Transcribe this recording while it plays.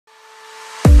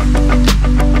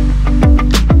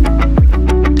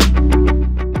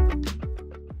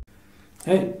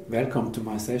Hey, welcome to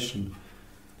my session.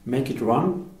 Make it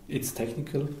run, it's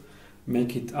technical.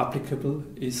 Make it applicable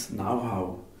is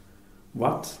know-how.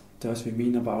 What does we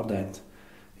mean about that?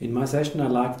 In my session I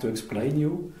like to explain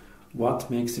you what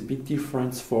makes a big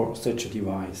difference for such a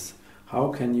device.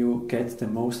 How can you get the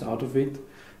most out of it,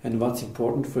 and what's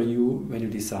important for you when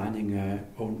you're designing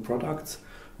own products,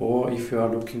 or if you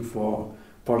are looking for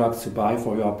products to buy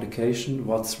for your application,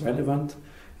 what's relevant.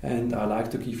 And I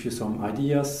like to give you some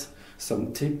ideas,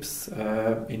 some tips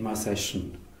in my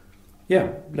session.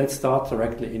 Yeah, let's start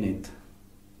directly in it.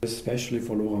 Especially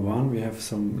for LoRaWAN we have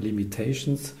some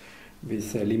limitations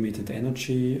with limited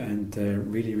energy and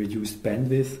really reduced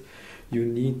bandwidth. You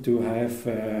need to have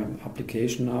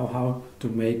application know-how to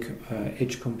make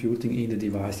edge computing in the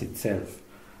device itself.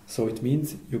 So it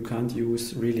means you can't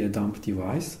use really a dumb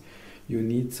device. You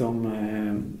need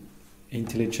some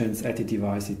intelligence at the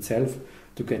device itself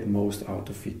to get most out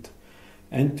of it.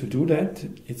 And to do that,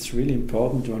 it's really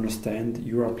important to understand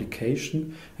your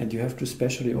application, and you have to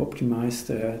specially optimize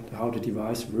how the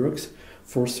device works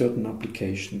for certain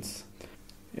applications.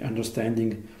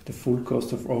 Understanding the full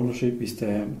cost of ownership is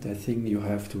the thing you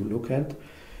have to look at,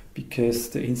 because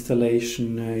the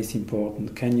installation is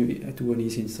important. Can you do an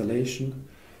easy installation?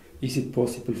 Is it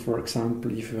possible, for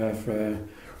example, if you have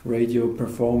radio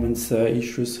performance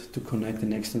issues, to connect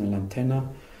an external antenna?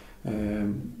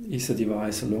 Is the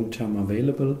device long-term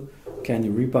available? Can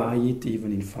you rebuy it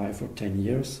even in 5 or 10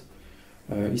 years?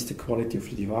 Is the quality of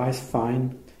the device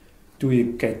fine? Do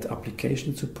you get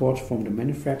application support from the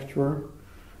manufacturer?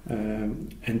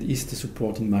 And is the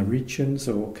support in my region?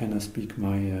 So can I speak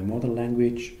my mother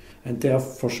language? And there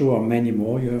for sure are many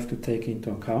more you have to take into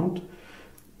account.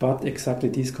 But exactly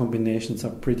these combinations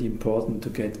are pretty important to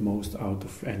get most out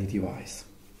of any device.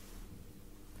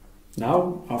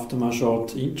 Now, after my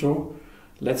short intro,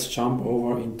 let's jump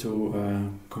over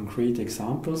into concrete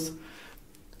examples.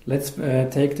 Let's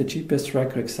take the GPS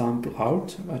tracker example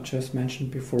out, I just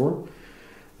mentioned before.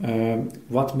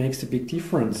 What makes the big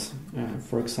difference?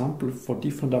 For example, for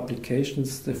different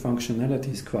applications, the functionality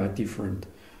is quite different.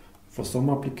 For some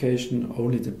application,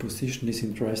 only the position is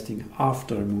interesting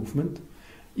after a movement.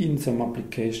 In some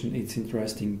application, it's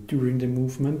interesting during the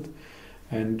movement.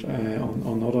 And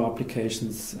on other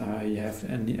applications, I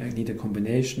need a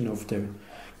combination of the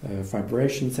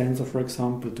vibration sensor, for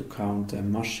example, to count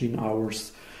machine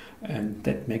hours, and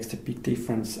that makes the big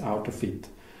difference out of it.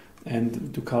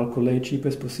 And to calculate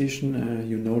GPS position,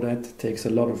 you know that takes a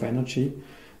lot of energy,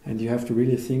 and you have to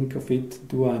really think of it.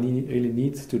 Do I really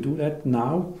need to do that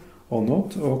now or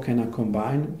not? Or can I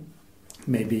combine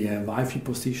maybe a Wi-Fi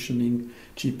positioning,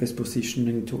 GPS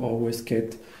positioning to always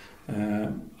get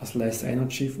as less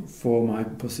energy for my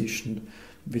position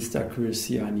with the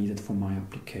accuracy I needed for my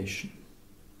application.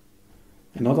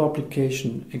 Another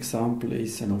application example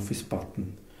is an office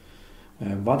button.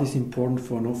 What is important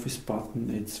for an office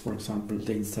button? It's, for example,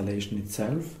 the installation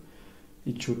itself.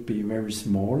 It should be very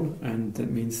small, and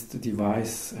that means the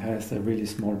device has a really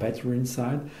small battery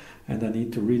inside, and I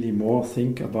need to really more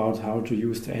think about how to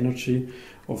use the energy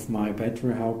of my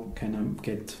battery. How can I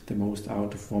get the most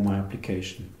out for my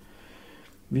application?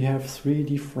 We have 3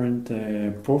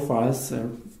 different profiles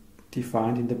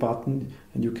defined in the button,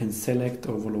 and you can select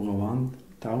over LoRaWAN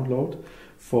download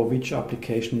for which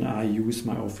application I use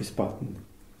my office button.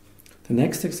 The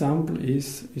next example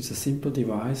is a simple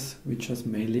device which has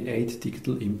mainly 8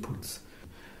 digital inputs.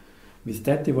 With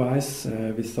that device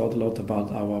we thought a lot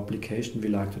about our application we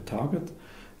like to target,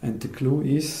 and the clue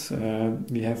is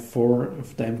we have 4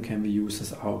 of them can be used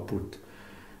as output.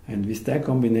 And with that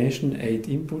combination, 8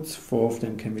 inputs, 4 of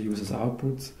them can be used as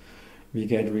outputs, we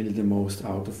get really the most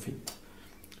out of it.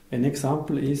 An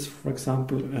example is, for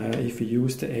example, if we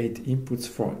use the 8 inputs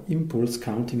for impulse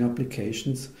counting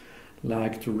applications,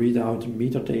 like to read out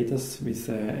meter data with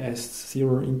a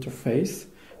S0 interface,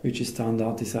 which is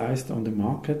standardized on the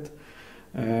market,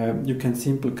 you can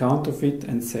simply counterfeit it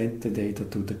and send the data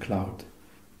to the cloud.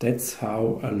 That's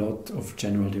how a lot of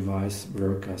general device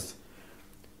works.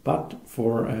 But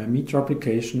for a meter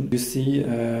application, you see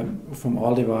from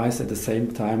all devices at the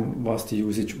same time what the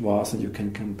usage was, and you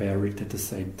can compare it at the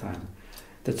same time.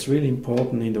 That's really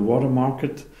important in the water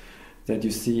market, that you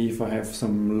see if I have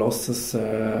some losses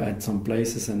at some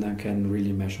places, and I can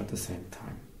really measure at the same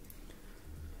time.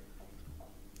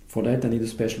 For that I need a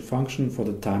special function for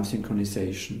the time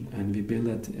synchronization, and we build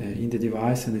that in the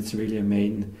device, and it's really a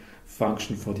main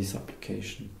function for this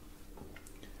application.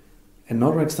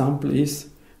 Another example is,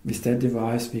 with that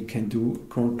device we can do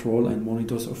control and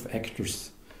monitors of actors.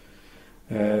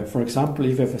 For example,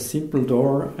 if you have a simple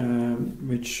door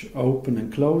which open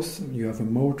and close, you have a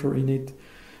motor in it,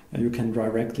 you can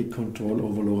directly control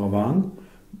over LoRaWAN.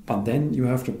 But then you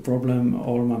have the problem,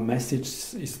 all my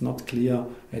messages is not clear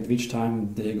at which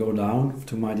time they go down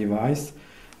to my device,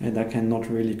 and I cannot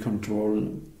really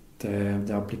control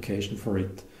the application for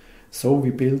it. So we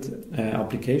built an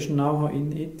application know-how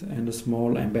in it and a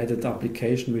small embedded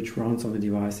application which runs on the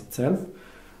device itself.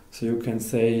 So you can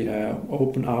say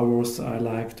open hours I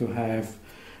like to have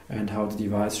and how the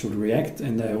device should react,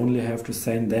 and I only have to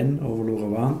send then over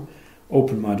LoRaWAN,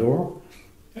 open my door,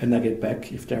 and I get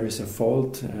back if there is a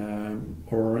fault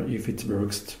or if it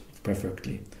works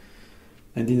perfectly.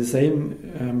 And in the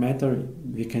same matter,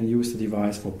 we can use the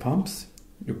device for pumps.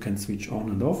 You can switch on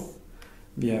and off.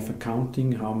 We have a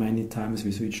counting how many times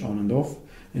we switch on and off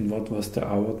and what was the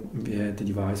hour the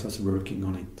device was working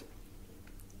on it.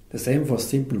 The same for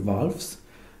simple valves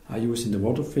I use in the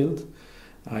water field.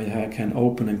 I can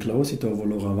open and close it over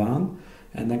LoRaWAN,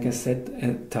 and I can set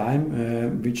a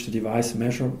time which the device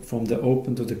measures from the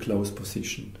open to the close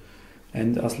position.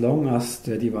 And as long as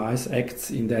the device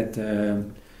acts in that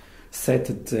set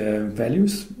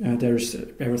values, there is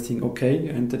everything okay,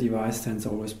 and the device sends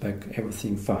always back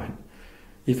everything fine.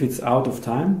 If it's out of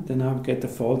time, then I get the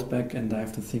fault back and I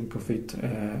have to think of it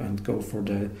and go for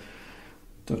to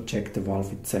check the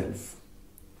valve itself.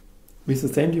 With the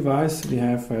same device, we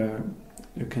have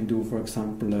you can do, for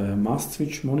example, a mast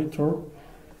switch monitor.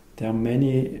 There are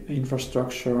many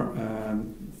infrastructure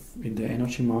in the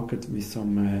energy market with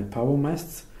some power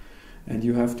masts, and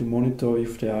you have to monitor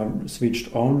if they are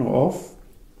switched on or off.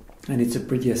 And it's a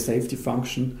pretty safety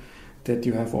function that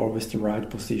you have always the right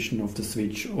position of the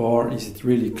switch, or is it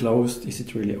really closed, is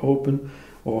it really open,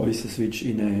 or is the switch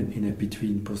in a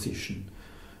between position.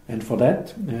 And for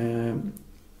that,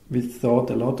 we thought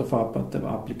a lot about the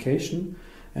application,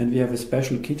 and we have a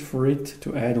special kit for it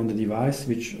to add on the device,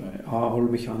 which are all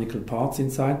mechanical parts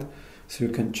inside, so you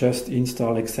can just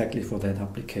install exactly for that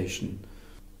application.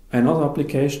 Another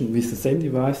application with the same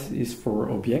device is for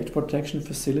object protection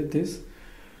facilities.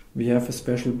 We have a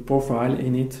special profile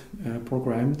in it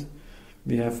programmed.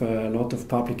 We have a lot of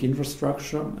public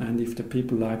infrastructure, and if the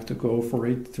people like to go for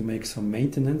it to make some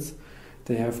maintenance,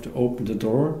 they have to open the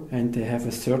door and they have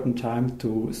a certain time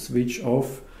to switch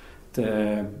off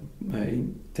the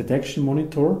detection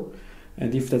monitor.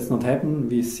 And if that's not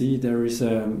happened, we see there is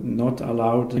a not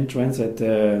allowed entrance at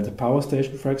the power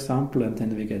station, for example, and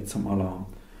then we get some alarm.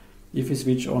 If we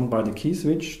switch on by the key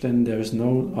switch, then there is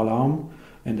no alarm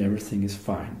and everything is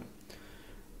fine.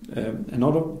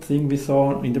 Another thing we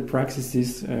saw in the praxis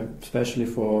is, especially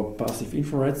for passive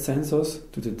infrared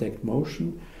sensors to detect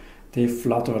motion, they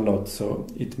flutter a lot. So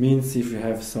it means if you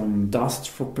have some dust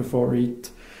before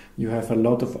it, you have a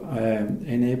lot of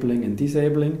enabling and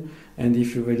disabling, and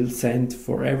if you will send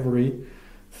for every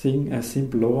thing a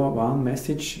simple LoRaWAN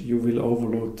message, you will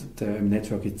overload the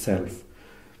network itself.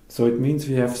 So it means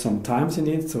we have some times in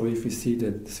it, so if we see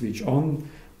the switch on,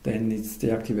 then it's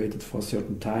deactivated for a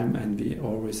certain time, and we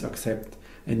always accept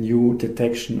a new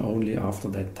detection only after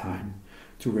that time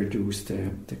to reduce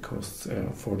the costs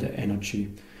for the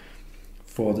energy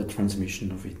for the transmission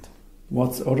of it.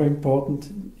 What's other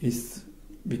important is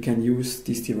we can use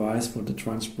this device for the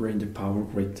transfer in the power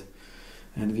grid.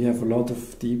 And we have a lot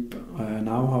of deep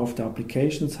know-how of the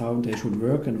applications, how they should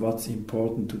work and what's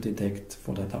important to detect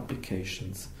for that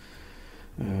applications.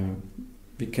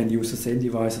 We can use the same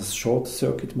device as short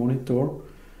circuit monitor,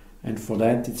 and for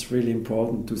that it's really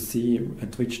important to see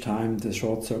at which time the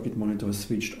short circuit monitor is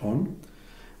switched on,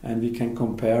 and we can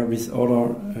compare with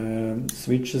other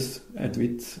switches at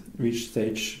which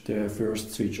stage the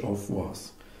first switch off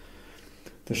was.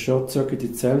 The short circuit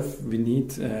itself, we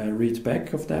need a read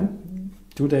back of them.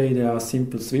 Today there are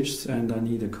simple switches and I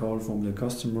need a call from the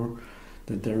customer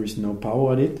that there is no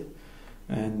power at it.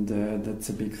 And that's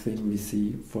a big thing we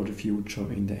see for the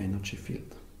future in the energy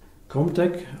field.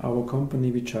 Comtac, our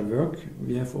company which I work,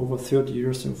 we have over 30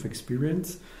 years of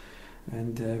experience,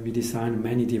 and we design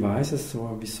many devices,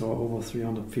 so we saw over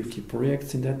 350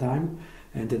 projects in that time,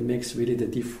 and that makes really the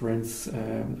difference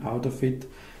out of it,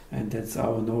 and that's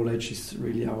our knowledge is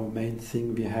really our main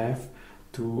thing we have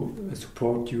to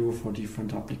support you for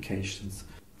different applications.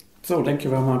 So thank you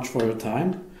very much for your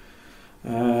time.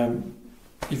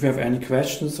 If you have any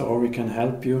questions or we can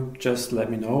help you, just let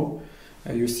me know.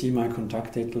 You see my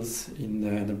contact details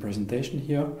in the presentation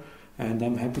here, and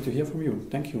I'm happy to hear from you.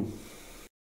 Thank you.